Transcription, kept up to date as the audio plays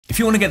If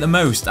you want to get the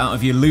most out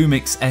of your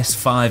Lumix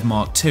S5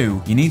 Mark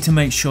II, you need to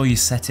make sure you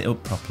set it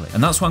up properly.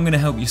 And that's why I'm going to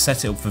help you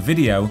set it up for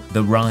video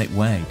the right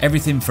way.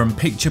 Everything from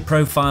picture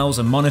profiles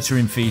and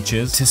monitoring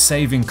features to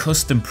saving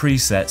custom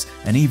presets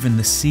and even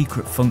the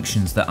secret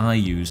functions that I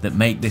use that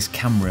make this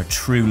camera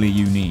truly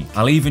unique.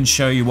 I'll even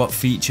show you what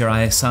feature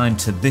I assigned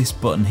to this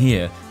button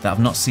here that I've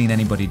not seen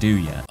anybody do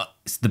yet.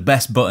 It's the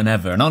best button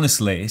ever, and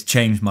honestly, it's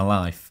changed my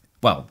life.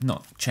 Well,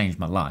 not changed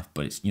my life,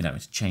 but it's, you know,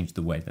 it's changed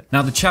the way that.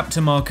 Now the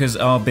chapter markers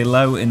are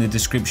below in the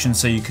description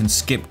so you can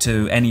skip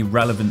to any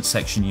relevant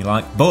section you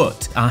like,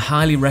 but I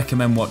highly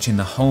recommend watching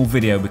the whole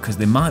video because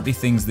there might be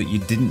things that you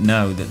didn't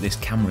know that this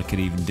camera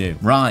could even do.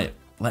 Right,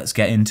 let's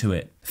get into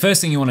it.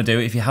 First thing you want to do,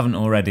 if you haven't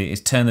already, is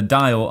turn the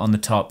dial on the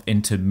top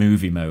into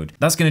movie mode.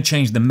 That's going to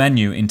change the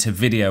menu into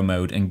video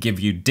mode and give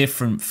you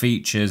different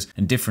features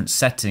and different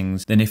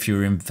settings than if you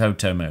were in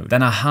photo mode.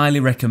 Then I highly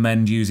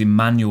recommend using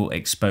manual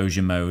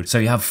exposure mode so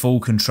you have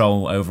full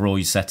control over all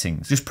your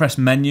settings. Just press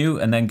menu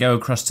and then go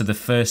across to the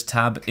first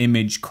tab,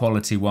 image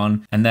quality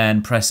 1, and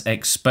then press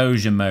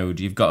exposure mode.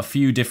 You've got a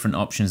few different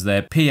options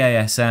there.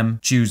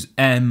 PASM, choose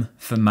M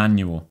for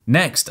manual.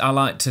 Next, I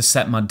like to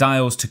set my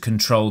dials to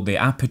control the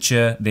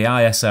aperture, the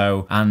ISO,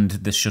 and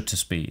the shutter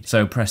speed.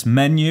 So press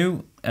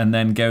menu and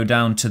then go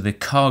down to the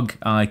cog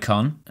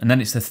icon, and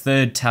then it's the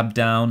third tab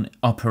down,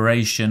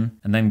 operation,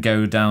 and then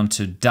go down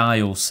to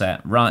dial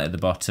set right at the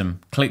bottom.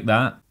 Click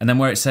that, and then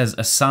where it says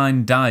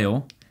assign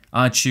dial,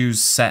 I choose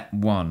set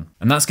 1.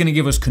 And that's going to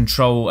give us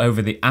control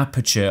over the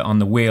aperture on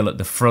the wheel at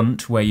the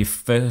front where your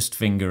first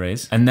finger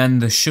is, and then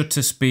the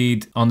shutter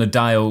speed on the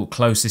dial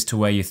closest to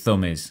where your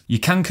thumb is. You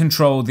can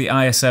control the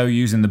ISO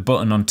using the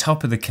button on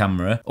top of the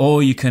camera,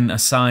 or you can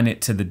assign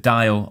it to the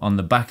dial on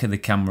the back of the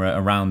camera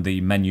around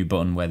the menu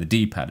button where the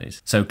D-pad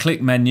is. So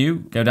click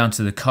menu, go down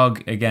to the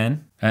cog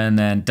again, and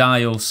then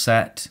dial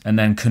set, and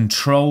then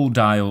control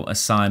dial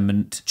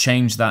assignment,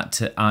 change that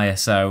to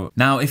ISO.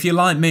 Now, if you're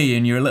like me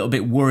and you're a little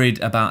bit worried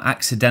about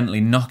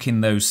accidentally knocking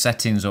those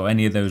settings or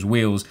any of those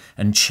wheels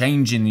and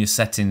changing your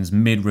settings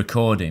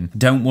mid-recording,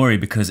 don't worry,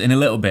 because in a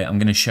little bit I'm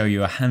going to show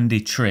you a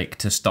handy trick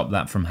to stop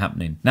that from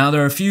happening. Now,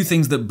 there are a few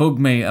things that bug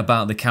me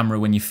about the camera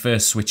when you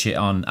first switch it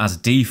on as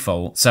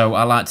default, so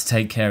I like to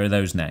take care of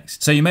those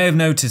next. So you may have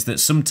noticed that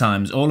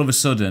sometimes all of a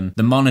sudden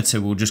the monitor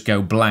will just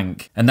go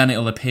blank and then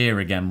it'll appear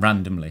again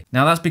randomly.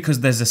 Now that's because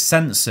there's a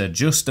sensor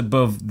just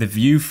above the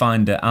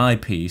viewfinder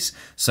eyepiece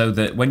so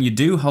that when you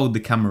do hold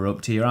the camera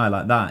up to your eye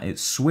like that, it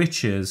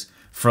switches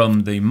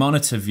from the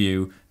monitor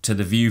view to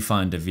the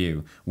viewfinder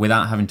view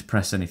without having to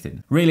press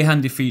anything. Really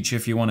handy feature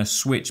if you want to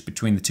switch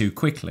between the two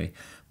quickly.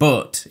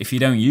 But if you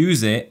don't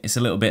use it, it's a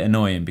little bit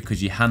annoying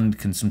because your hand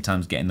can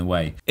sometimes get in the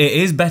way. It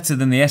is better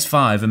than the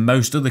S5 and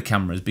most other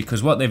cameras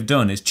because what they've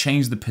done is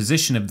change the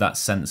position of that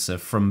sensor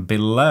from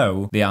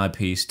below the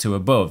eyepiece to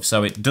above.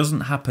 So it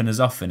doesn't happen as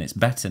often, it's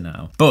better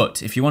now.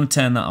 But if you want to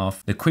turn that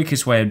off, the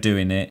quickest way of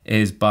doing it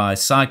is by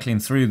cycling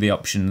through the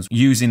options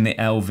using the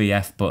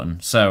LVF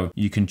button. So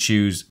you can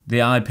choose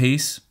the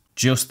eyepiece,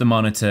 just the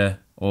monitor,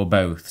 or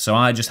both. So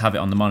I just have it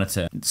on the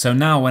monitor. So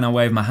now when I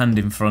wave my hand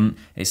in front,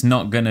 it's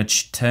not gonna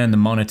turn the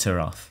monitor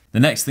off.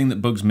 The next thing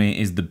that bugs me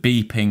is the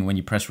beeping when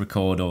you press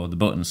record or the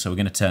button, so we're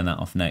gonna turn that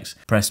off next.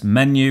 Press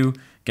menu,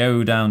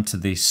 go down to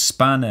the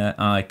spanner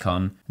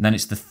icon, and then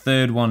it's the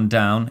third one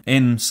down,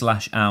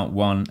 in/out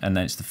 1, and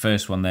then it's the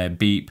first one there,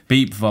 beep.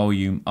 Beep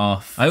volume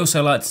off. I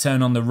also like to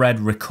turn on the red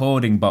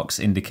recording box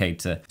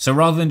indicator. So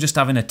rather than just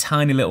having a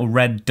tiny little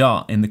red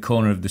dot in the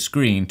corner of the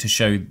screen to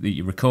show that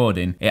you're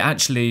recording, it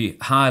actually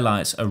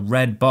highlights a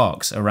red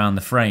box around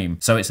the frame.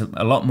 So it's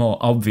a lot more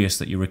obvious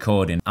that you're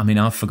recording. I mean,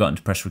 I've forgotten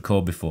to press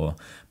record before,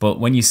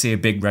 but when you see a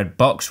big red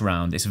box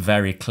around, it's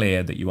very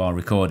clear that you are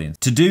recording.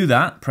 To do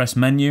that, press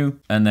menu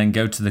and then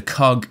go to the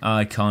cog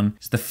icon.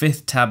 It's the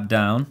 5th tab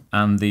down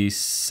and the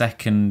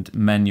second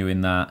menu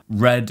in that,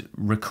 red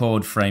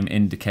record frame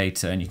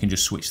indicator, and you can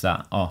just switch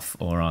that off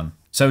or on.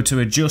 So to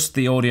adjust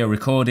the audio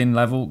recording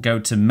level, go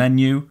to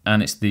menu,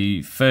 and it's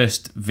the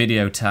first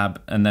video tab,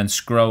 and then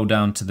scroll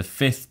down to the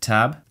 5th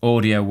tab,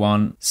 audio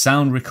 1,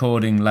 sound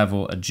recording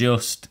level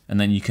adjust, and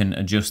then you can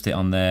adjust it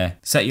on there.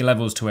 Set your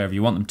levels to wherever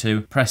you want them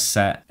to, press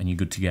set, and you're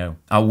good to go.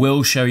 I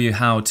will show you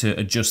how to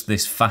adjust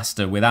this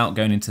faster without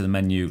going into the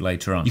menu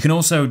later on. You can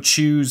also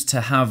choose to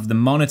have the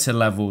monitor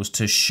levels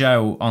to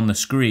show on the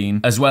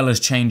screen, as well as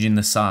changing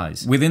the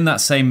size. Within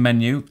that same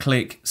menu,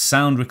 click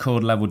sound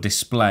record level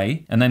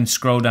display, and then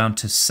scroll down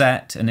to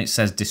set, and it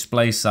says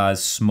display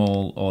size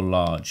small or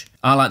large.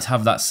 I like to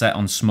have that set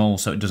on small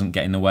so it doesn't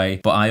get in the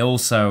way, but I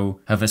also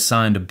have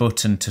assigned a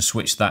button to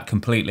switch that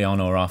completely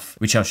on or off,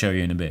 which I'll show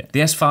you in a bit.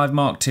 The S5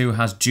 Mark II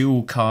has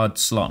dual card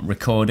slot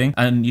recording,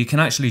 and you can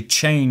actually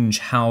change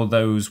how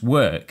those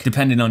work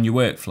depending on your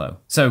workflow.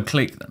 So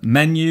click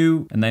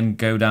menu and then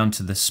go down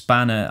to the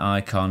spanner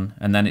icon,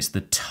 and then it's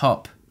the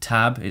top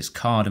tab, it's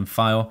card and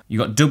file. You've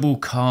got double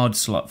card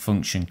slot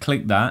function,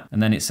 click that,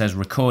 and then it says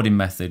recording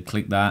method,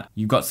 click that.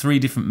 You've got 3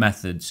 different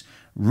methods: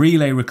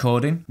 relay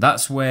recording.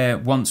 That's where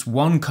once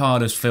one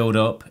card has filled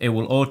up, it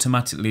will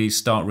automatically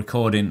start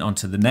recording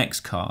onto the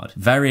next card.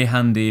 Very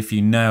handy if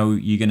you know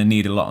you're going to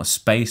need a lot of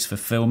space for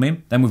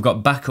filming. Then we've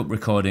got backup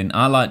recording.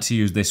 I like to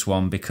use this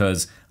one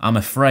because I'm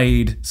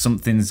afraid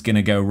something's going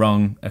to go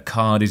wrong, a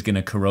card is going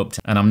to corrupt,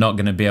 and I'm not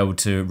going to be able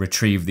to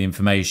retrieve the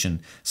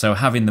information. So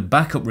having the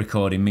backup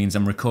recording means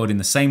I'm recording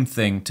the same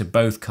thing to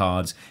both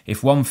cards.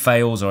 If one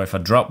fails, or if I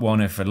drop one,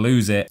 if I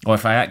lose it, or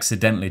if I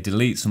accidentally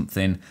delete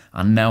something,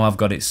 I know I've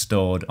got it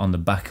stored on the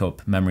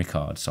backup memory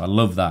card. So I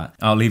love that.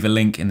 I'll leave a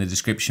link in the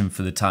description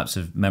for the types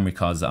of memory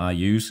cards that I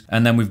use.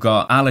 And then we've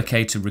got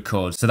allocated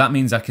records. So that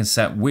means I can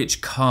set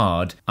which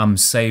card I'm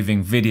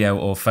saving video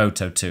or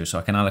photo to. So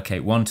I can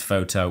allocate one to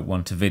photo,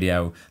 one to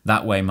video.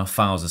 That way my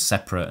files are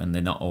separate and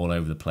they're not all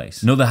over the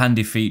place. Another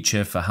handy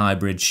feature for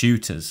hybrid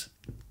shooters.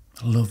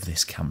 I love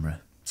this camera.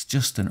 It's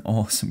just an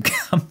awesome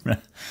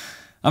camera.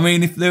 I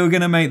mean, if they were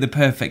going to make the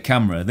perfect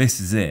camera,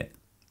 this is it.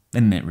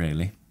 Isn't it,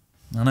 really?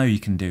 I know you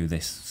can do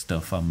this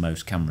stuff on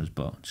most cameras,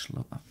 but just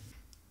look.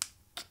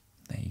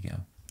 There you go.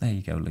 There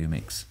you go,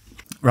 Lumix.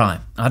 Right,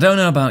 I don't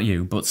know about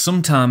you, but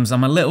sometimes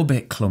I'm a little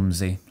bit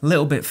clumsy, a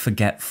little bit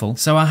forgetful.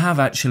 So I have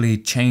actually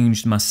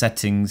changed my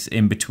settings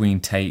in between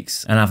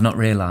takes and I've not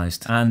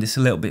realised. And it's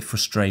a little bit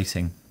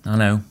frustrating. I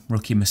know,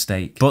 rookie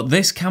mistake. But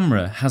this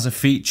camera has a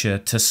feature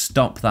to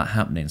stop that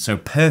happening, so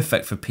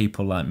perfect for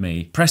people like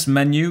me. Press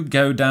menu,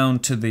 go down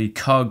to the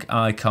cog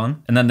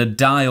icon, and then the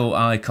dial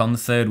icon, the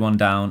third one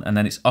down, and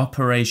then it's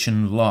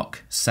operation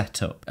lock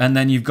setup. And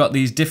then you've got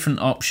these different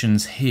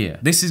options here.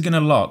 This is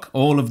gonna lock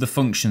all of the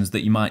functions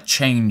that you might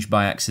change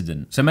by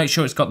accident. So make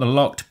sure it's got the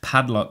locked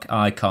padlock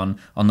icon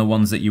on the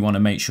ones that you wanna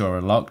make sure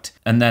are locked,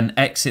 and then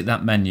exit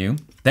that menu.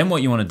 Then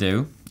what you wanna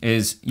do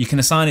is you can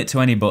assign it to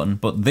any button,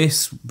 but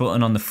this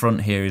button on the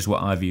front here is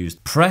what I've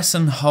used. Press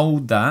and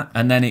hold that,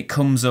 and then it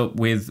comes up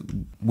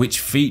with which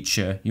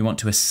feature you want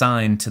to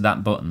assign to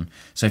that button.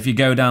 So if you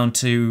go down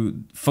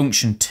to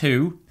function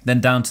 2,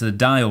 then down to the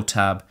dial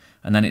tab,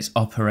 and then it's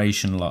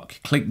operation lock.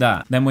 Click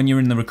that. Then when you're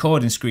in the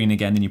recording screen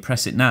again and you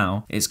press it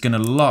now, it's gonna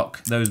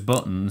lock those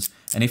buttons,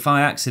 and if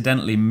I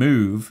accidentally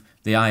move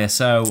the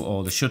ISO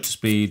or the shutter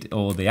speed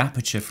or the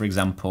aperture, for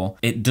example,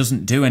 it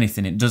doesn't do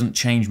anything. It doesn't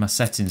change my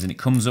settings, and it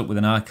comes up with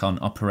an icon,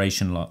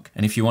 operation lock.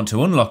 And if you want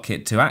to unlock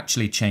it to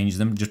actually change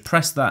them, just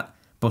press that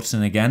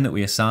button again that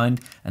we assigned,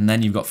 and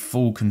then you've got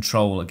full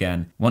control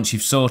again. Once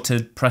you've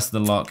sorted, press the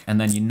lock, and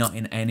then you're not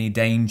in any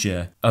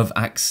danger of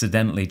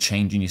accidentally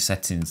changing your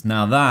settings.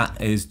 Now that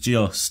is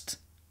just,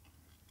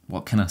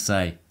 what can I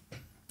say?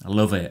 I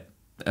love it.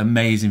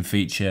 Amazing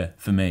feature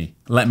for me.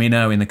 Let me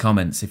know in the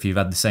comments if you've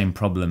had the same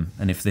problem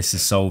and if this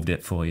has solved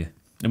it for you.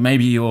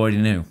 Maybe you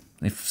already knew.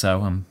 If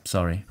so, I'm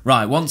sorry.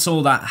 Right, once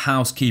all that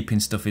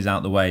housekeeping stuff is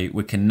out the way,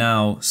 we can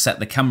now set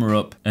the camera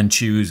up and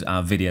choose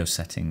our video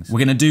settings. We're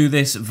gonna do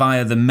this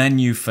via the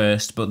menu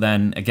first, but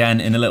then again,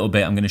 in a little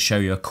bit, I'm gonna show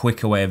you a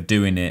quicker way of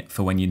doing it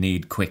for when you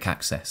need quick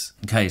access.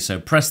 Okay, so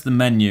press the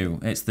menu.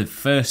 It's the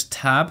first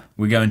tab.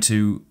 We're going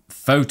to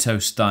photo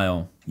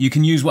style. You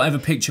can use whatever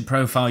picture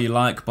profile you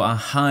like, but I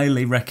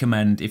highly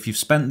recommend, if you've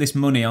spent this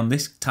money on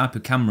this type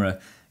of camera,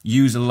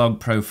 use a log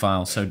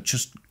profile. So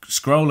just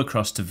scroll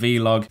across to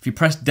Vlog. If you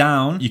press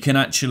down, you can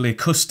actually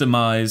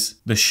customize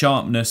the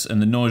sharpness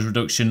and the noise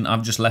reduction.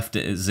 I've just left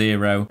it at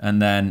 0,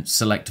 and then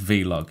select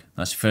Vlog.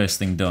 That's your first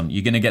thing done.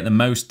 You're gonna get the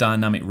most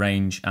dynamic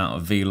range out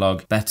of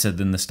Vlog, better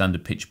than the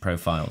standard picture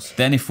profiles.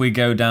 Then if we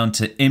go down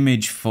to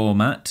image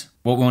format,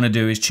 what we want to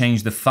do is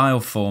change the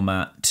file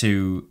format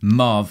to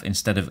MOV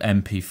instead of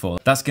MP4.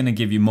 That's going to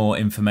give you more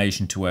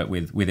information to work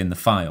with within the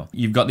file.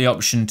 You've got the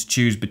option to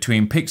choose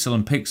between pixel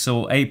and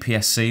pixel,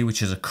 APS-C,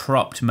 which is a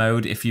cropped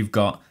mode. If you've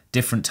got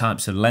different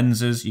types of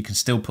lenses, you can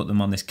still put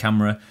them on this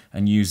camera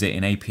and use it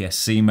in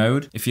APS-C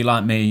mode. If you're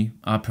like me,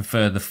 I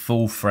prefer the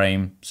full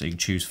frame, so you can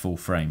choose full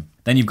frame.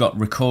 Then you've got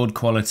record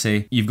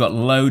quality. You've got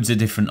loads of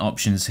different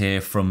options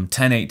here, from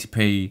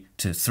 1080p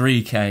to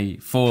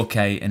 3K,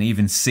 4K, and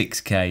even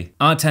 6K.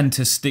 I tend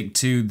to stick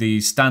to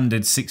the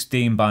standard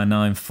 16:9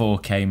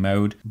 4K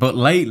mode, but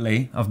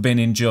lately I've been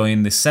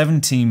enjoying the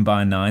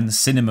 17:9, the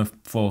cinema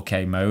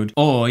 4K mode,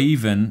 or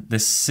even the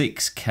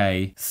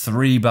 6K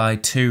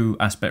 3:2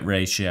 aspect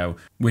ratio,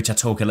 which I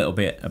talk a little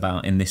bit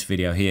about in this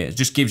video here. It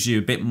just gives you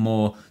a bit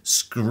more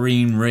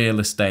screen real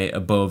estate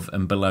above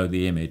and below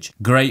the image.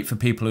 Great for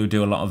people who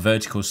do a lot of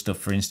vertical stuff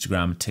for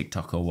Instagram,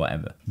 TikTok, or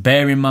whatever.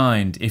 Bear in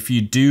mind, if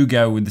you do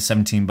go with the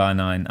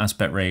 17:9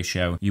 aspect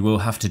ratio, you will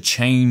have to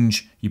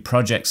change your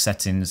project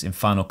settings in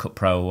Final Cut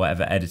Pro or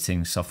whatever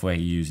editing software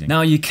you're using.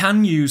 Now, you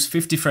can use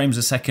 50 frames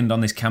a second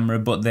on this camera,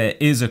 but there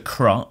is a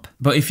crop.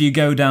 But if you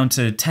go down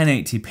to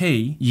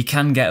 1080p, you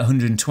can get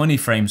 120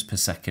 frames per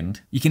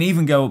second. You can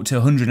even go up to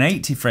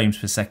 180 frames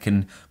per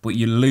second, but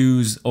you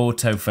lose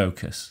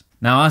autofocus.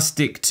 Now, I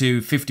stick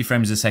to 50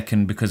 frames a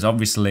second because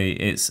obviously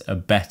it's a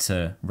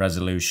better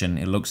resolution,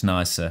 it looks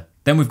nicer.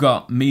 Then we've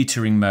got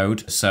metering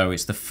mode. So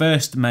it's the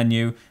first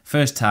menu,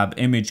 first tab,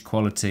 image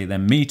quality,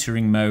 then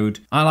metering mode.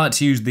 I like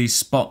to use the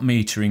spot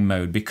metering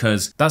mode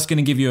because that's going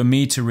to give you a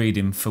meter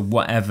reading for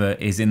whatever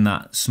is in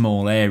that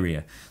small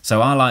area.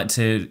 So I like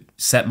to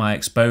set my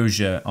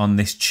exposure on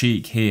this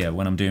cheek here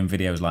when I'm doing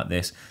videos like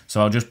this.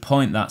 So I'll just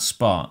point that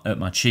spot at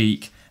my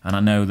cheek and I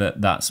know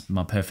that that's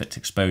my perfect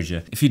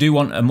exposure. If you do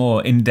want a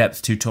more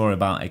in-depth tutorial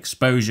about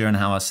exposure and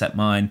how I set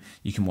mine,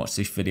 you can watch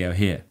this video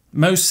here.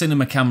 Most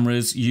cinema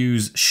cameras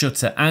use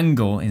shutter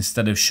angle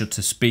instead of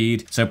shutter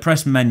speed. So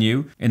press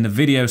menu in the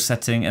video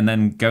setting and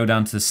then go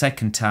down to the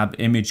second tab,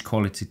 image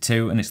quality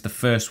 2, and it's the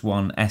first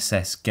one,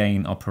 SS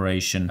gain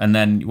operation. And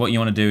then what you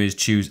want to do is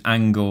choose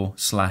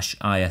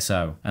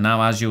angle/ISO. And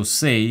now as you'll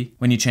see,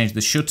 when you change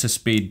the shutter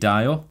speed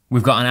dial,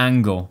 we've got an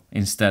angle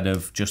instead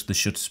of just the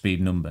shutter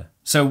speed number.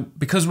 So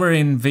because we're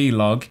in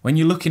Vlog, when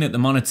you're looking at the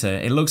monitor,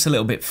 it looks a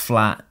little bit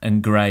flat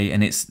and grey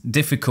and it's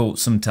difficult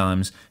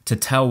sometimes to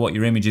tell what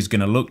your image is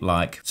going to look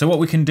like. So what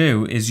we can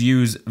do is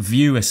use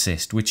View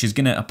Assist, which is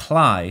going to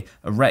apply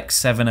a Rec.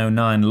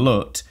 709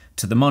 LUT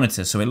to the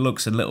monitor so it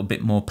looks a little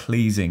bit more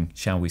pleasing,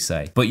 shall we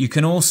say. But you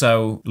can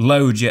also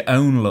load your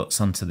own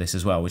LUTs onto this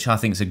as well, which I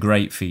think is a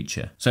great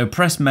feature. So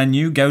press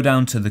menu, go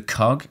down to the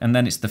cog, and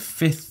then it's the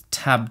 5th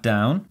tab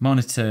down,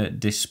 monitor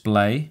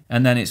display,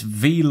 and then it's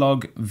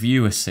Vlog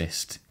View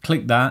Assist.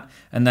 Click that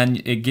and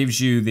then it gives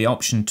you the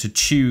option to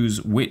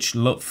choose which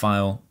LUT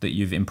file that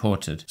you've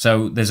imported.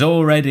 So there's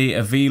already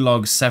a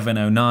Vlog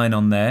 709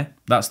 on there.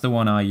 That's the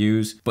one I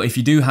use. But if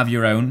you do have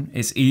your own,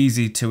 it's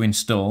easy to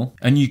install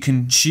and you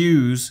can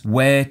choose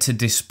where to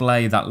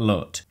display that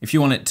LUT. If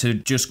you want it to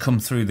just come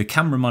through the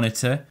camera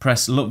monitor,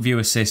 press LUT View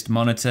Assist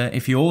monitor.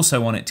 If you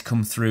also want it to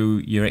come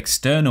through your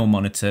external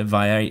monitor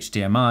via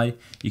HDMI,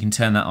 you can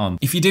turn that on.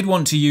 If you did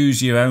want to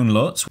use your own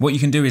LUTs, what you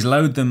can do is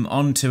load them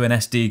onto an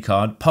SD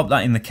card, pop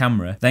that in the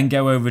camera, then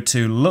go over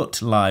to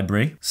LUT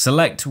library,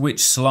 select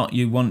which slot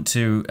you want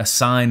to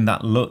assign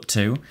that LUT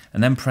to,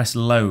 and then press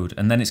load,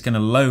 and then it's going to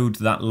load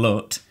that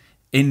LUT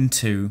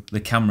into the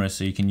camera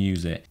so you can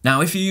use it.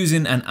 Now, if you're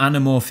using an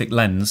anamorphic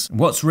lens,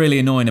 what's really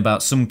annoying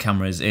about some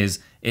cameras is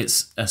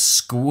it's a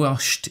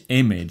squashed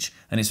image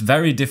and it's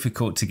very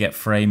difficult to get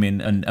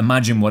framing and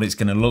imagine what it's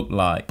going to look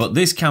like. But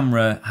this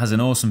camera has an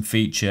awesome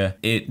feature.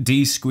 It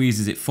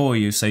de-squeezes it for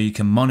you so you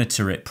can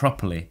monitor it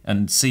properly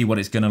and see what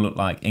it's going to look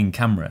like in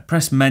camera.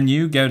 Press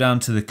menu, go down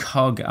to the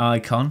cog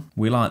icon.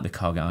 We like the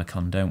cog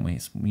icon, don't we?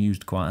 It's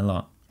used quite a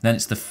lot. Then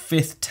it's the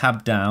 5th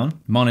tab down,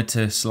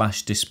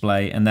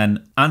 monitor/display, and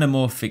then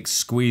anamorphic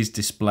squeeze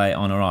display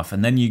on or off.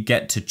 And then you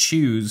get to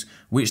choose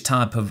which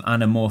type of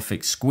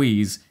anamorphic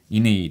squeeze you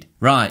need.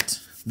 Right,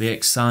 the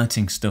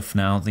exciting stuff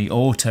now, the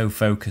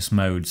autofocus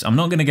modes. I'm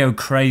not going to go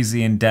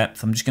crazy in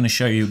depth. I'm just going to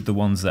show you the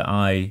ones that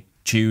I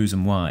choose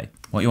and why.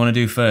 What you want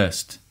to do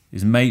first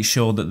is make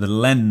sure that the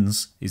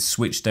lens is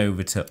switched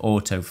over to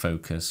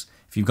autofocus.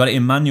 If you've got it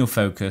in manual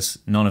focus,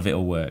 none of it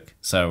will work.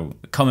 So,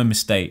 a common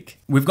mistake.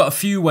 We've got a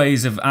few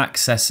ways of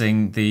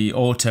accessing the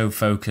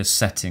autofocus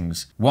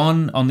settings.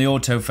 One on the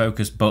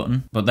autofocus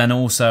button, but then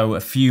also a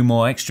few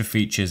more extra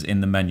features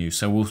in the menu.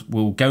 So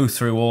we'll go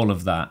through all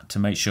of that to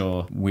make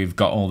sure we've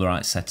got all the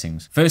right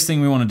settings. First thing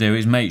we want to do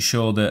is make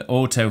sure that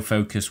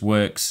autofocus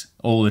works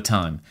all the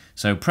time.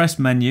 So press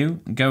menu,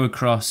 go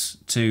across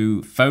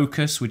to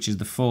focus, which is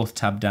the 4th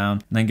tab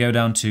down, and then go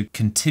down to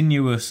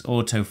continuous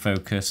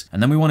autofocus,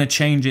 and then we want to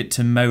change it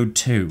to mode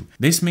 2.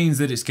 This means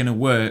that it's going to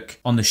work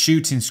on the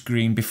shooting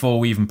screen before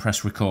we even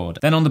press record.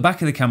 Then on the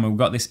back of the camera, we've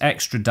got this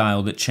extra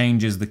dial that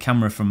changes the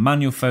camera from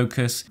manual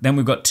focus. Then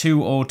we've got 2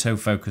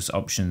 autofocus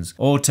options,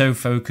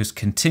 autofocus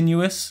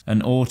continuous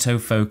and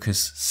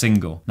autofocus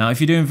single. Now, if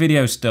you're doing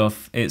video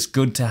stuff, it's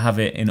good to have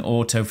it in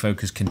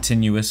autofocus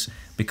continuous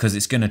because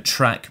it's going to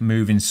track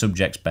moving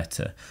subjects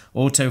better.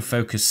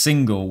 Autofocus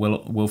single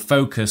will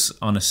focus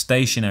on a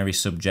stationary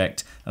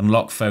subject and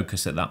lock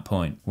focus at that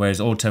point, whereas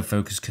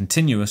autofocus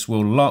continuous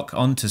will lock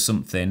onto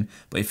something,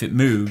 but if it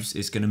moves,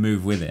 it's going to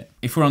move with it.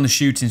 If we're on the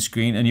shooting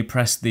screen and you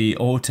press the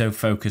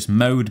autofocus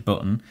mode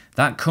button,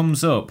 that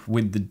comes up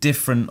with the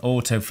different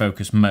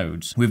autofocus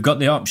modes. We've got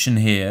the option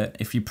here,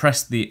 if you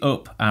press the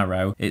up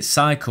arrow, it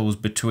cycles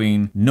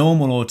between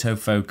normal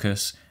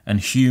autofocus and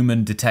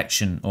human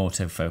detection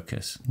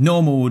autofocus.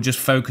 Normal will just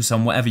focus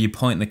on whatever you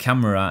point the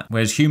camera at,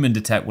 whereas human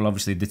detect will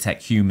obviously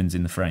detect humans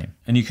in the frame.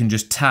 And you can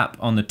just tap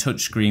on the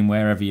touchscreen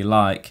wherever you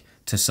like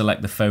to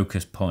select the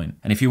focus point.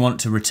 And if you want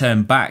to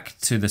return back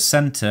to the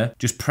center,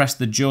 just press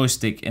the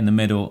joystick in the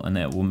middle and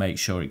it will make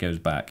sure it goes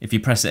back. If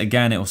you press it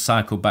again, it will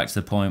cycle back to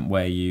the point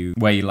where you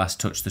last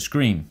touched the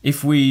screen.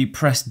 If we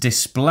press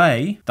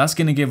display, that's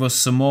going to give us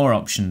some more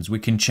options. We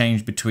can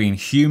change between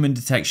human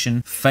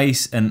detection,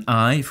 face and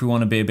eye if we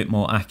want to be a bit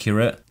more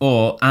accurate,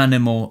 or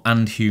animal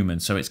and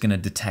human. So it's going to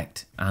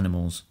detect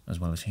animals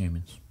as well as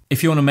humans.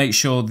 If you want to make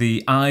sure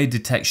the eye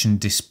detection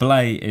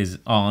display is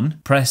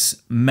on,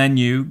 press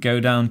menu,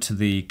 go down to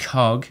the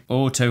cog,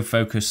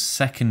 autofocus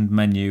second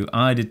menu,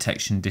 eye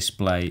detection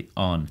display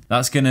on.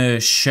 That's going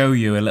to show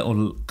you a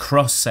little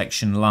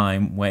cross-section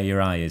line where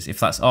your eye is. If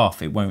that's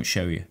off, it won't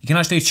show you. You can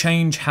actually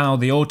change how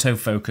the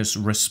autofocus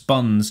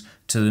responds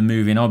to the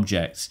moving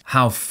objects,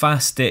 how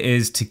fast it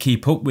is to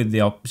keep up with the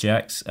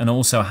objects, and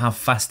also how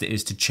fast it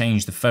is to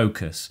change the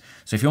focus.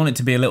 So if you want it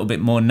to be a little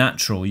bit more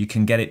natural, you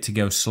can get it to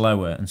go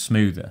slower and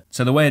smoother.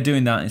 So the way of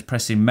doing that is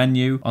pressing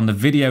menu, on the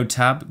video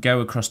tab,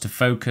 go across to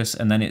focus,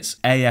 and then it's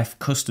AF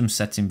custom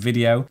setting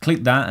video.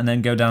 Click that and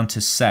then go down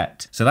to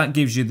set. So that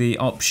gives you the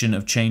option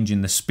of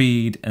changing the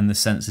speed and the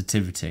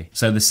sensitivity.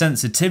 So the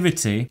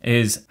sensitivity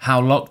is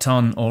how locked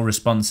on or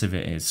responsive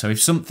it is. So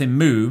if something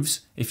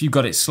moves, if you've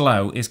got it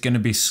slow, it's going to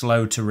be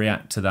slow to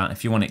react to that.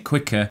 If you want it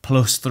quicker,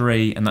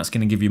 +3, and that's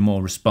going to give you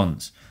more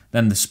response.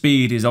 Then the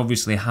speed is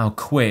obviously how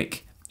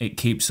quick it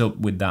keeps up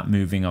with that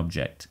moving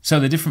object. So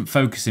the different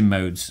focusing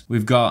modes,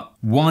 we've got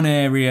one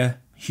area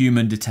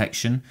human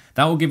detection.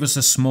 That will give us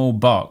a small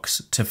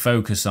box to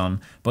focus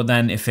on, but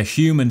then if a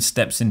human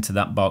steps into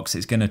that box,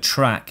 it's going to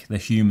track the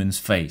human's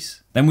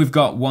face. Then we've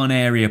got one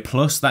area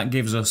plus, that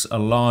gives us a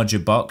larger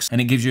box and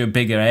it gives you a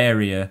bigger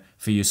area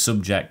for your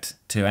subject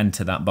to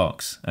enter that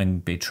box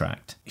and be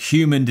tracked.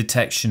 Human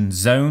detection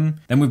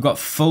zone. Then we've got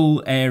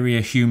full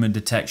area human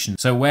detection.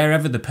 So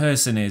wherever the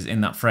person is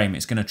in that frame,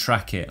 it's going to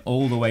track it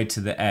all the way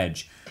to the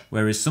edge.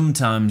 Whereas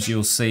sometimes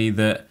you'll see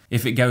that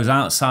if it goes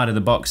outside of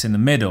the box in the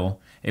middle,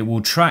 it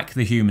will track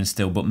the human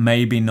still, but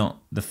maybe not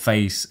the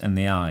face and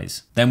the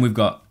eyes. Then we've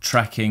got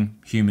tracking,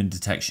 human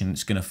detection.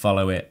 It's going to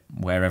follow it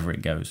wherever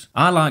it goes.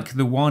 I like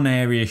the one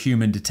area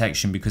human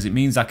detection because it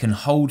means I can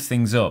hold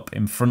things up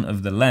in front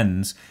of the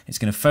lens. It's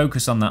going to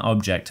focus on that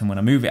object, and when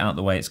I move it out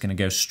the way, it's going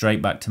to go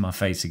straight back to my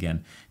face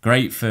again.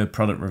 Great for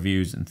product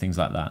reviews and things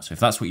like that. So if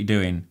that's what you're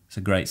doing, it's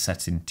a great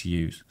setting to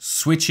use.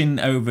 Switching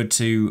over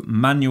to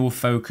manual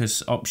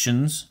focus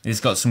options.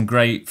 It's got some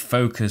great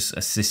focus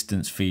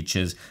assistance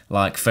features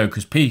like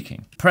focus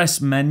peaking.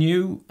 Press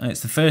menu, and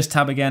it's the first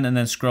tab again, and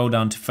then scroll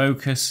down to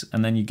focus,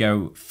 and then you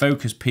go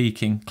focus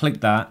peaking,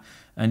 click that,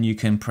 and you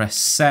can press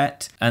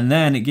set, and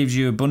then it gives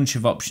you a bunch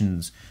of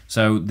options.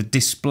 So the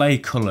display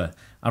color,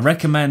 I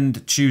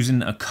recommend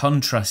choosing a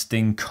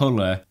contrasting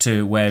color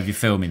to wherever you're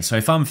filming. So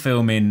if I'm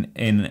filming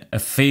in a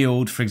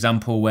field, for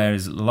example, where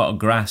there's a lot of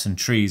grass and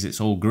trees,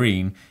 it's all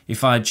green.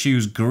 If I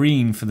choose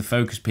green for the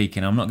focus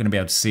peaking, I'm not going to be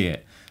able to see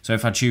it. So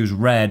if I choose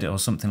red or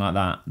something like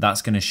that,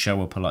 that's going to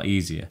show up a lot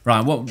easier.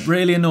 Right, what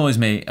really annoys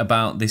me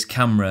about this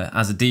camera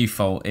as a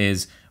default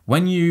is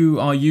when you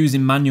are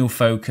using manual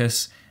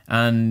focus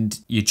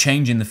and you're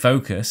changing the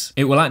focus,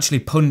 it will actually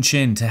punch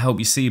in to help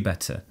you see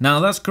better. Now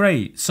that's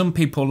great. Some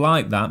people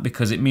like that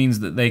because it means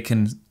that they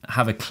can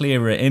have a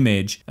clearer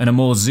image and a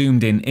more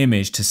zoomed in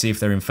image to see if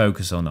they're in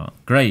focus or not.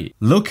 Great.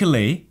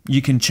 Luckily,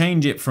 you can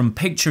change it from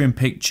picture in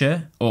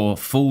picture or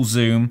full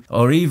zoom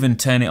or even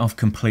turn it off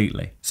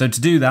completely. So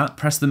to do that,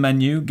 press the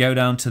menu, go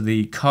down to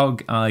the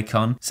cog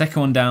icon, second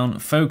one down,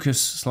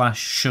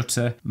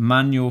 focus/shutter,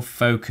 manual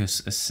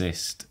focus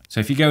assist. So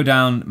if you go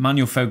down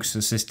manual focus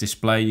assist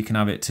display, you can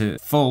have it to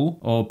full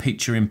or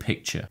picture in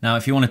picture. Now,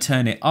 if you want to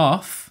turn it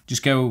off,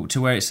 just go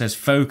to where it says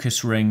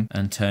focus ring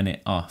and turn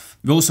it off.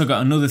 We've also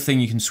got another thing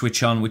you can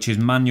switch on, which is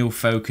manual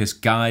focus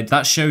guide.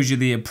 That shows you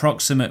the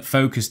approximate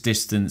focus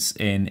distance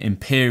in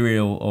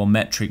imperial or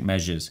metric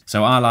measures.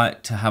 So I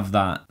like to have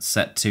that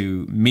set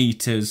to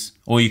meters,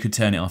 or you could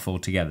turn it off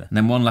altogether. And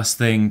then one last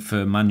thing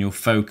for manual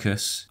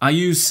focus. I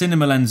use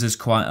cinema lenses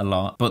quite a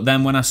lot, but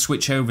then when I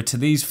switch over to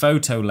these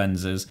photo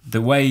lenses,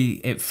 the way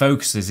it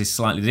focuses is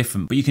slightly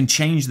different, but you can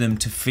change them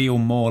to feel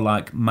more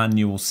like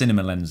manual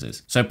cinema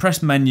lenses. So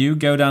press menu,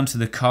 go down to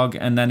the cog,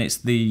 and then it's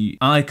the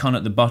icon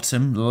at the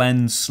bottom,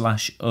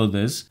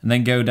 lens/others, and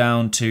then go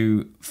down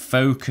to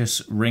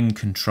focus ring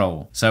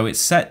control. So it's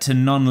set to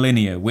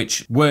non-linear,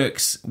 which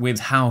works with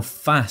how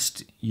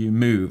fast you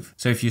move.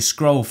 So if you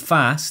scroll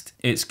fast,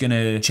 it's going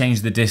to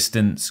change the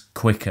distance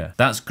quicker.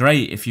 That's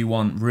great if you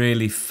want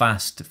really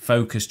fast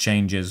focus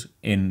changes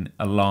in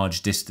a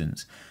large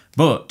distance.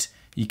 But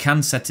you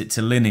can set it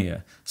to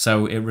linear,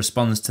 so it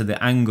responds to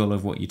the angle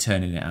of what you're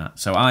turning it at.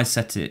 So I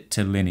set it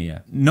to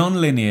linear.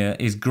 Non-linear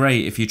is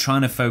great if you're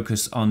trying to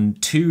focus on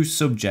two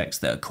subjects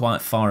that are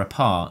quite far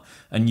apart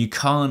and you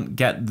can't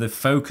get the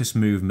focus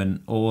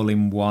movement all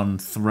in one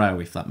throw,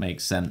 if that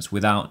makes sense,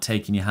 without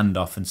taking your hand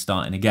off and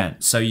starting again.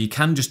 So you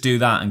can just do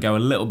that and go a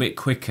little bit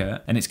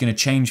quicker, and it's going to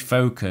change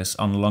focus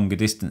on longer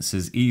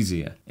distances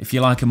easier. If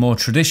you like a more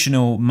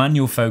traditional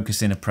manual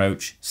focusing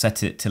approach,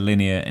 set it to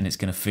linear and it's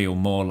going to feel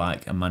more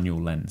like a manual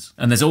focal lens.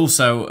 And there's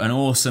also an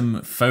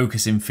awesome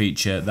focusing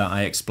feature that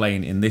I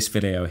explain in this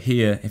video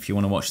here if you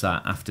want to watch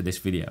that after this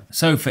video.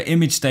 So for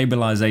image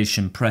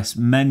stabilization, press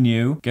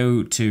menu,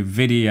 go to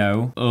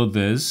video,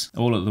 others,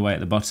 all at the way at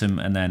the bottom,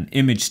 and then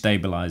image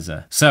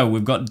stabilizer. So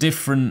we've got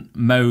different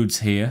modes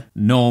here,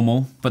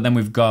 normal, but then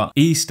we've got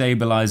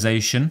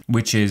e-stabilization,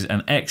 which is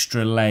an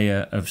extra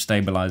layer of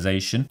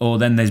stabilization, or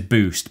then there's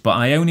boost. But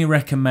I only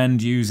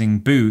recommend using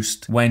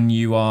boost when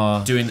you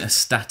are doing a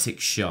static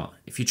shot.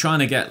 If you're trying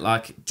to get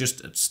like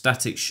just a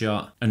static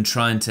shot and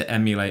trying to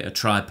emulate a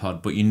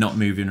tripod, but you're not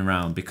moving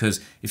around,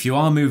 because if you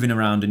are moving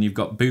around and you've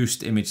got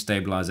boost image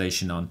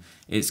stabilization on,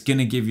 it's going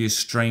to give you a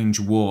strange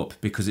warp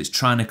because it's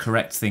trying to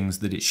correct things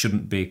that it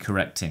shouldn't be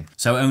correcting.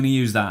 So only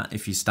use that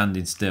if you're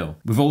standing still.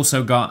 We've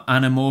also got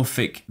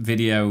anamorphic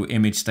video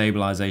image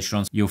stabilization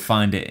on. You'll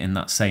find it in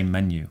that same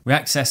menu. We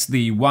access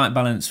the white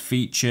balance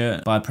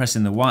feature by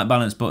pressing the white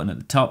balance button at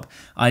the top.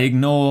 I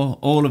ignore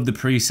all of the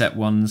preset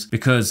ones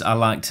because I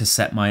like to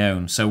set my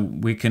own. So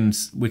we can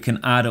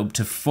add up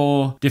to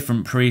 4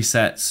 different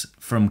presets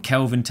from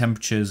Kelvin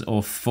temperatures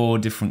or 4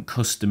 different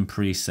custom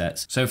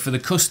presets. So for the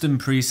custom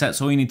presets,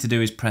 all you need to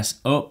do is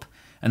press up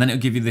and then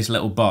it'll give you this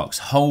little box.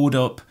 Hold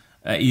up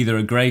either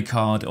a grey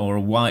card or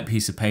a white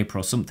piece of paper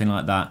or something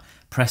like that.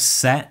 Press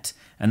set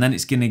and then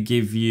it's going to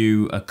give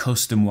you a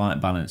custom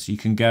white balance. You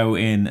can go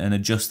in and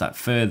adjust that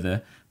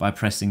further by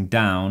pressing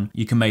down.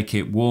 You can make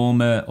it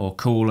warmer or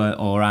cooler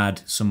or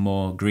add some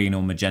more green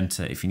or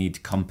magenta if you need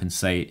to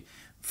compensate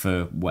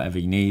for whatever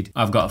you need.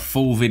 I've got a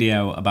full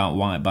video about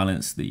white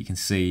balance that you can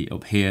see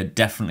up here.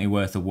 Definitely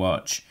worth a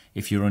watch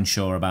if you're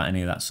unsure about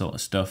any of that sort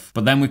of stuff.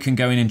 But then we can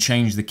go in and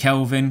change the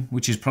Kelvin,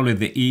 which is probably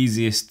the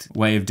easiest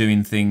way of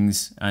doing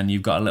things, and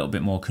you've got a little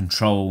bit more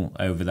control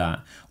over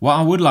that. What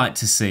I would like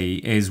to see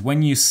is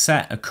when you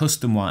set a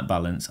custom white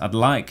balance, I'd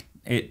like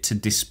it to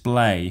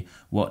display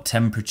what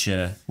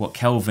temperature, what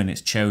Kelvin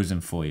it's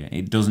chosen for you.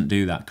 It doesn't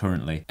do that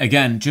currently.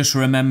 Again, just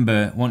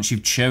remember, once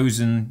you've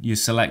chosen your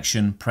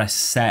selection, press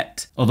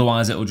set.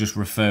 Otherwise, it will just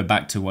refer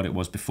back to what it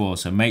was before.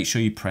 So make sure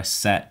you press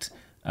set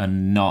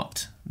and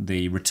not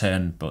the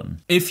return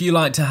button. If you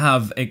like to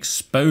have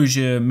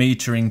exposure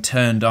metering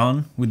turned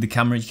on with the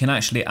camera, you can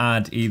actually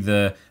add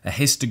either a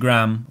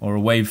histogram or a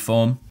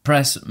waveform.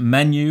 Press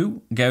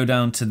menu, go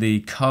down to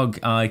the cog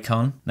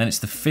icon, then it's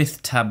the 5th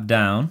tab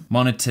down,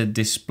 monitor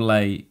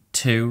display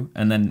 2,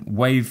 and then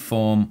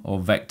waveform or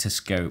vector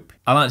scope.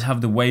 I like to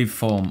have the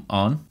waveform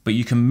on, but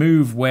you can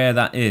move where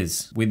that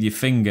is. With your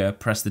finger,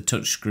 press the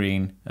touch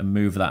screen and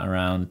move that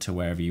around to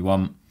wherever you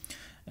want.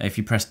 If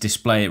you press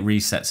display, it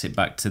resets it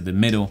back to the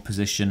middle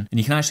position, and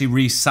you can actually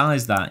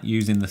resize that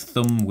using the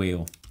thumb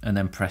wheel and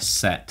then press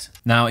set.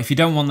 Now, if you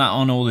don't want that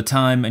on all the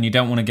time and you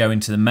don't want to go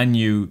into the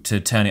menu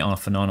to turn it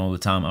off and on all the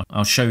time,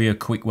 I'll show you a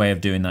quick way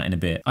of doing that in a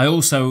bit. I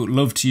also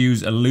love to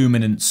use a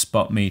luminance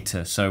spot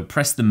meter. So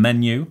press the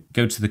menu,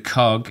 go to the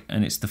cog,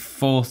 and it's the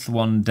 4th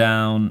one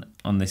down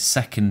on the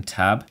 2nd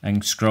tab,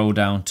 and scroll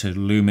down to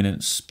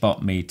luminance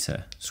spot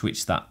meter.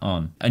 Switch that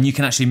on. And you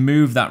can actually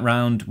move that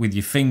round with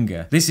your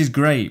finger. This is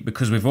great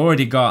because we've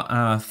already got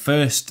our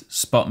first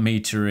spot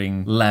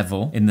metering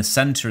level in the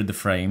center of the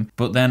frame,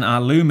 but then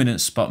our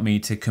luminance spot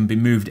meter can be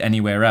moved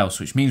anywhere else,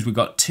 which means we've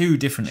got 2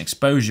 different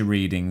exposure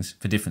readings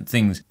for different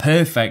things.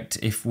 Perfect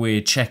if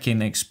we're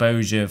checking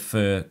exposure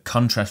for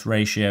contrast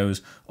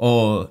ratios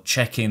or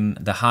checking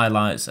the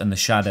highlights and the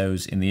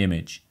shadows in the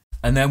image.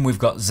 And then we've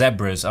got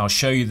zebras. I'll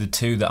show you the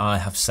 2 that I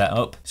have set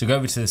up. So go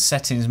over to the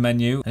settings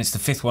menu, and it's the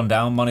 5th one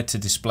down, monitor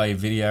display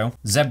video,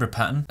 zebra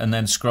pattern, and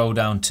then scroll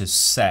down to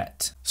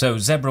set. So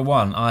zebra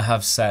 1 I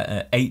have set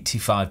at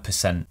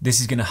 85%. This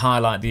is going to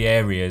highlight the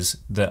areas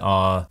that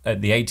are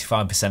at the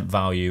 85%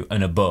 value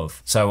and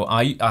above. So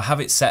I have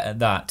it set at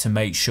that to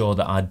make sure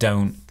that I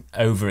don't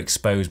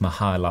overexpose my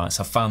highlights.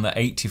 I found that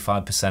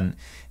 85%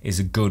 is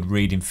a good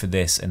reading for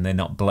this and they're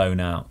not blown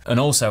out. And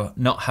also,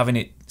 not having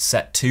it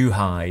set too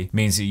high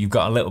means that you've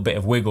got a little bit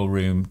of wiggle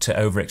room to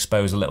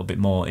overexpose a little bit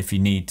more if you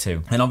need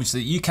to. And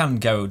obviously you can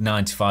go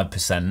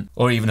 95%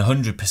 or even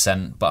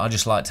 100%, but I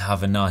just like to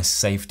have a nice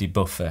safety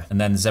buffer.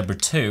 And then Zebra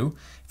 2,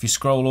 if you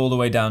scroll all the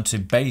way down to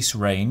base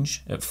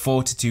range at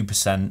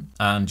 42%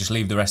 and just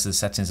leave the rest of the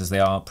settings as they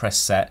are, press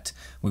set,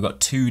 we've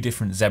got 2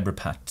 different zebra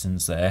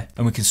patterns there,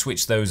 and we can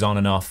switch those on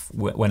and off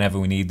whenever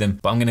we need them.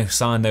 But I'm going to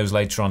assign those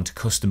later on to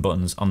custom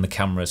buttons on the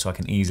camera so I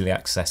can easily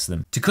access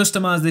them. To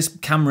customize this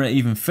camera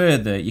even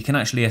further, you can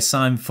actually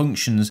assign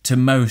functions to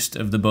most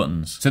of the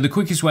buttons. So the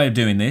quickest way of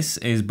doing this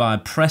is by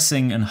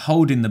pressing and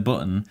holding the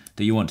button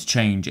that you want to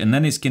change, and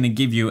then it's going to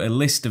give you a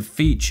list of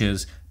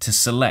features to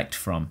select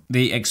from.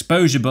 The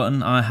exposure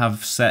button I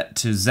have set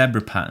to zebra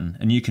pattern,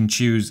 and you can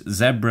choose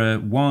zebra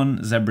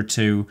 1, zebra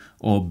 2,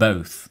 or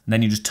both. And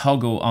then you just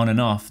toggle on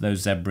and off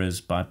those zebras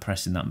by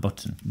pressing that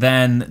button.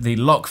 Then the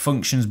lock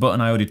functions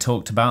button I already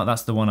talked about,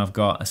 that's the one I've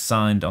got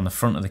assigned on the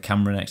front of the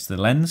camera next to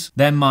the lens.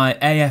 Then my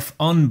AF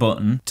on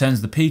button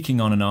turns the peaking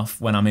on and off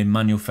when I'm in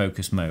manual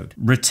focus mode.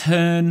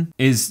 Return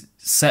is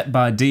set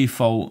by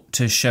default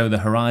to show the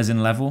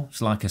horizon level.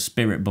 It's like a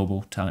spirit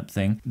bubble type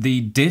thing. The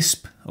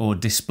DISP or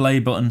display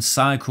button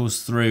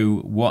cycles through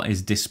what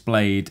is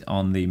displayed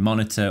on the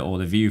monitor or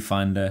the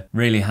viewfinder.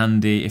 Really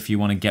handy if you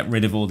want to get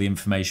rid of all the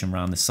information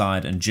around the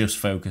side and just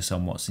focus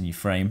on what's in your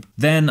frame.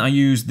 Then I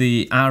use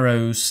the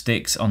arrow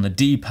sticks on the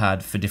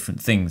D-pad for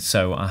different things.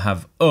 So I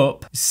have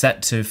up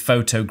set to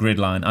photo grid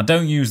line. I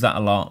don't use that a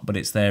lot, but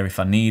it's there if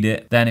I need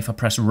it. Then if I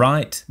press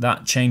right,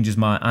 that changes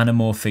my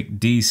anamorphic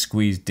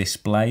D-squeeze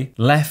display.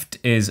 Left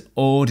is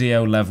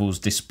audio levels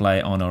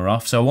display on or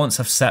off. So once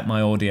I've set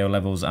my audio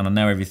levels and I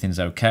know everything's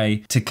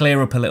okay, to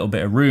clear up a little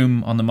bit of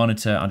room on the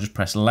monitor, I'll just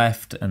press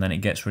left and then it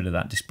gets rid of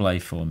that display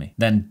for me.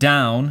 Then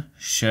down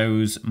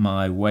shows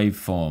my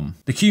waveform.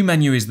 The Q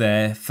menu is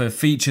there for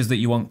features that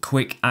you want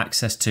quick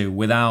access to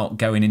without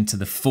going into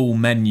the full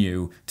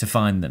menu to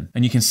find them.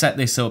 And you can set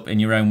this up in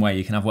your own way.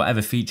 You can have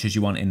whatever features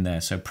you want in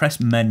there. So press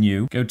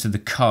menu, go to the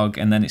cog,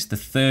 and then it's the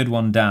third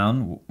one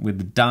down with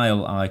the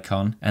dial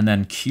icon, and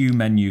then Q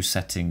menu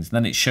settings.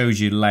 Then it shows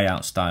you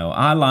layout style.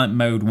 I like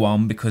mode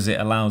 1 because it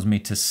allows me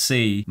to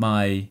see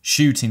my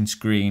shooting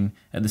screen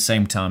at the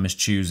same time as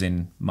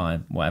choosing my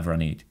whatever I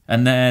need.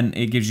 And then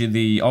it gives you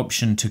the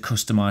option to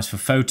customize for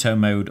photo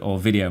mode or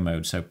video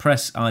mode. So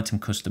press item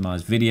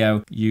customize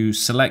video, you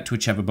select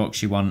whichever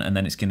box you want, and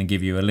then it's going to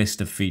give you a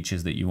list of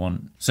features that you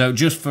want. So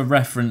just for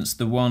reference,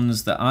 the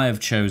ones that I have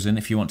chosen,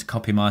 if you want to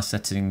copy my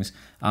settings,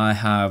 I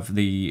have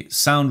the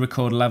sound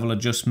record level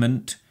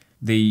adjustment,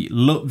 the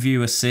look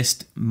view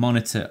assist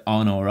monitor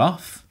on or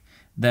off,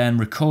 then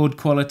record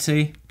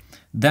quality.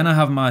 Then I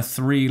have my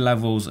 3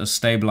 levels of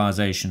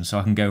stabilisation, so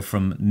I can go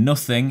from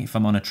nothing if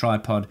I'm on a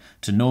tripod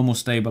to normal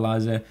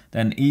stabiliser,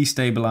 then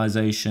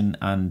E-stabilisation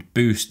and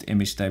boost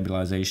image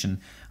stabilisation.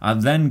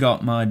 I've then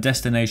got my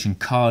destination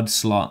card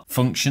slot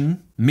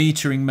function,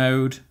 metering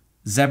mode,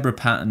 zebra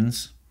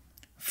patterns,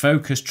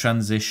 focus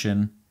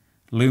transition,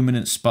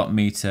 luminance spot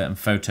meter and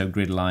photo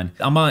grid line.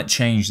 I might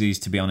change these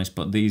to be honest,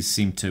 but these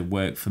seem to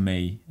work for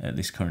me at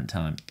this current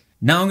time.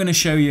 Now I'm going to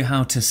show you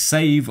how to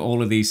save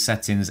all of these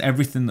settings,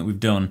 everything that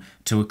we've done,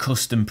 to a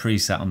custom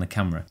preset on the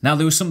camera. Now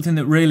there was something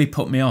that really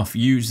put me off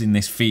using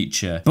this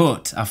feature,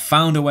 but I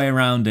found a way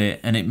around it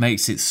and it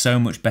makes it so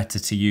much better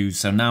to use.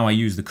 So now I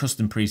use the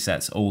custom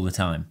presets all the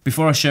time.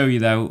 Before I show you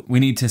though, we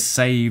need to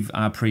save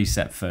our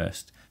preset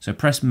first. So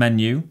press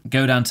menu,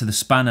 go down to the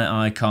spanner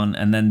icon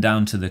and then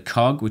down to the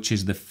cog, which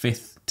is the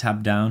 5th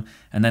tab down,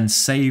 and then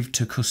save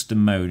to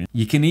custom mode.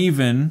 You can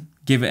even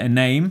give it a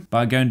name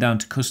by going down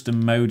to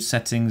custom mode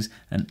settings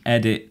and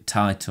edit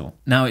title.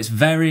 Now it's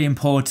very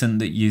important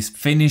that you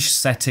finish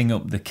setting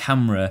up the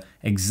camera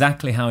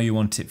exactly how you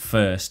want it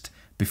first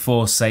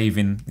before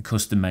saving the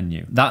custom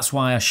menu. That's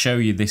why I show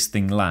you this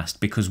thing last,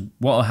 because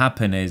what will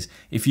happen is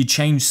if you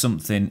change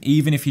something,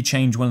 even if you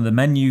change one of the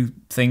menu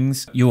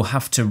things, you'll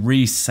have to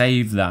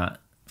resave that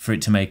for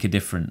it to make a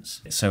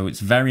difference. So it's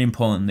very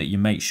important that you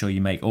make sure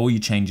you make all your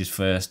changes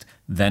first,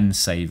 then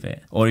save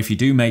it. Or if you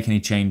do make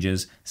any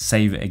changes,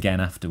 save it again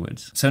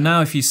afterwards. So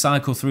now if you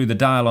cycle through the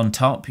dial on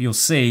top, you'll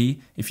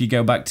see, if you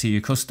go back to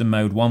your custom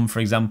mode 1, for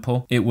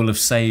example, it will have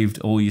saved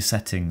all your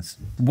settings.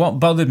 What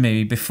bothered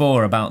me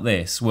before about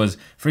this was,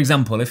 for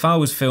example, if I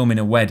was filming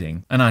a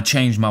wedding and I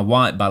changed my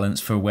white balance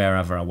for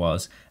wherever I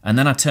was, and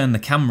then I turned the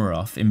camera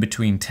off in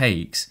between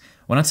takes,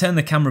 when I turn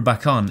the camera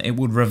back on, it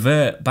would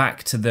revert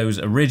back to those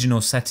original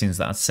settings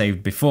that I'd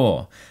saved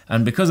before.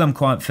 And because I'm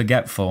quite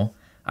forgetful,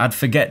 I'd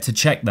forget to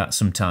check that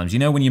sometimes. You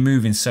know, when you're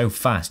moving so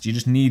fast, you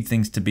just need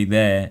things to be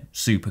there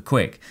super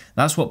quick.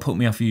 That's what put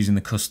me off using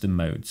the custom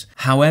modes.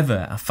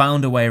 However, I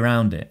found a way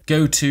around it.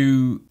 Go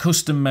to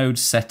custom mode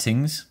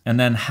settings and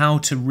then how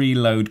to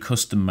reload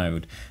custom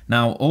mode.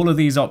 Now, all of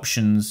these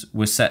options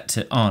were set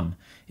to on.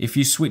 If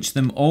you switch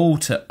them all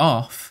to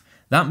off,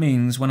 that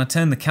means when I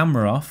turn the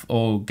camera off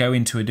or go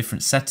into a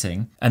different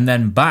setting and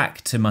then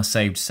back to my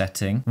saved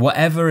setting,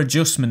 whatever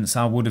adjustments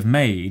I would have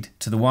made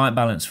to the white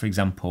balance, for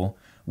example,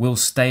 will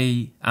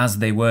stay as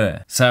they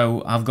were.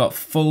 So I've got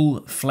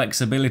full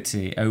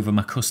flexibility over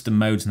my custom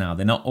modes now.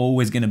 They're not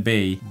always going to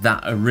be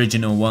that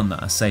original one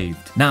that I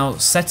saved. Now,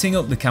 setting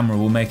up the camera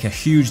will make a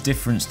huge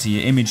difference to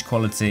your image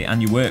quality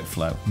and your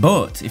workflow.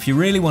 But if you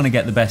really want to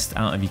get the best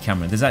out of your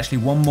camera, there's actually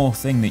one more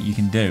thing that you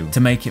can do to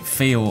make it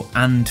feel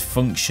and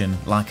function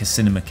like a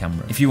cinema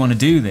camera. If you want to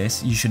do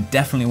this, you should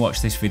definitely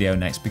watch this video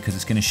next because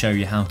it's going to show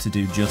you how to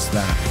do just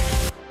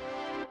that.